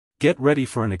Get ready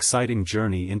for an exciting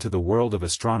journey into the world of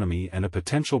astronomy and a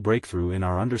potential breakthrough in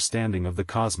our understanding of the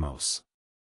cosmos.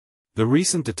 The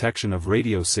recent detection of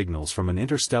radio signals from an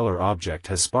interstellar object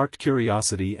has sparked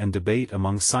curiosity and debate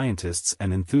among scientists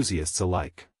and enthusiasts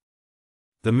alike.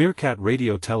 The MeerKAT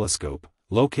Radio Telescope,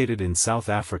 located in South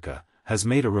Africa, has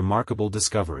made a remarkable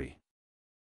discovery.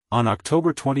 On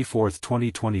October 24,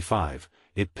 2025,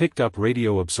 it picked up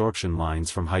radio absorption lines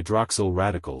from hydroxyl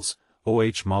radicals,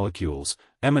 OH molecules,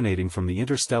 emanating from the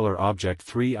interstellar object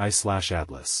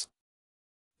 3I/Atlas.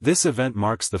 This event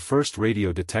marks the first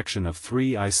radio detection of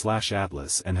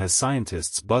 3I/Atlas and has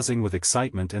scientists buzzing with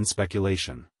excitement and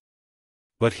speculation.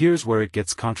 But here's where it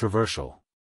gets controversial.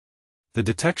 The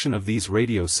detection of these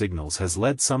radio signals has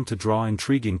led some to draw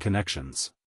intriguing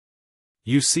connections.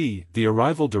 You see, the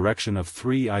arrival direction of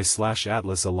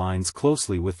 3I/Atlas aligns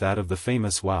closely with that of the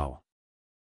famous WOW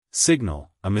signal,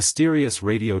 a mysterious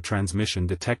radio transmission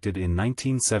detected in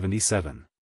 1977.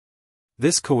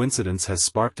 This coincidence has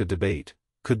sparked a debate.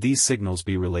 Could these signals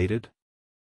be related?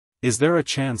 Is there a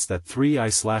chance that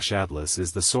 3I/Atlas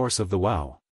is the source of the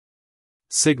WOW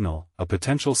signal, a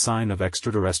potential sign of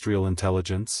extraterrestrial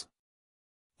intelligence?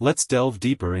 Let's delve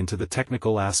deeper into the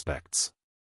technical aspects.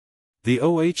 The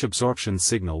OH absorption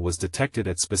signal was detected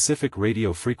at specific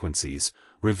radio frequencies,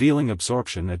 revealing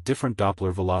absorption at different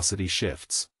Doppler velocity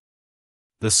shifts.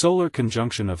 The solar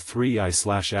conjunction of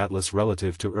 3I/Atlas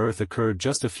relative to Earth occurred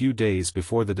just a few days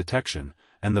before the detection,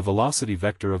 and the velocity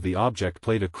vector of the object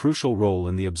played a crucial role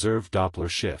in the observed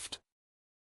Doppler shift.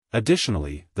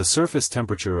 Additionally, the surface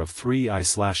temperature of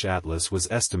 3I/Atlas was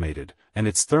estimated, and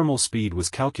its thermal speed was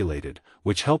calculated,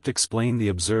 which helped explain the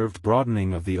observed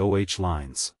broadening of the OH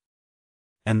lines.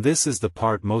 And this is the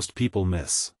part most people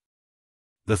miss.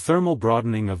 The thermal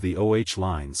broadening of the OH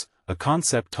lines, a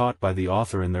concept taught by the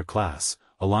author in their class,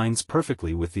 aligns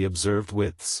perfectly with the observed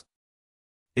widths.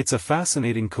 It's a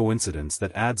fascinating coincidence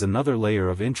that adds another layer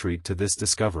of intrigue to this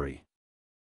discovery.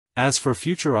 As for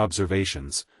future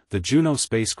observations, the Juno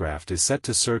spacecraft is set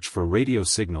to search for radio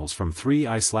signals from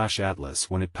 3I/Atlas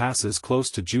when it passes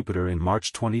close to Jupiter in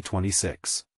March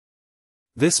 2026.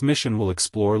 This mission will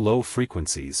explore low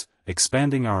frequencies,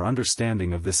 expanding our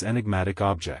understanding of this enigmatic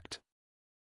object.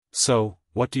 So,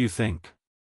 what do you think?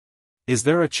 Is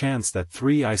there a chance that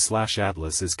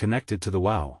 3I/Atlas is connected to the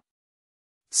WOW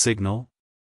signal?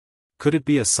 Could it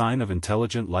be a sign of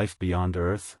intelligent life beyond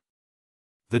Earth?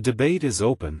 The debate is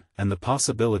open, and the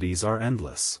possibilities are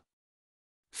endless.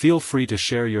 Feel free to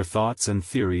share your thoughts and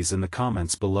theories in the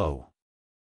comments below.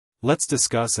 Let's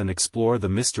discuss and explore the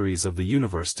mysteries of the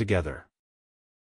universe together.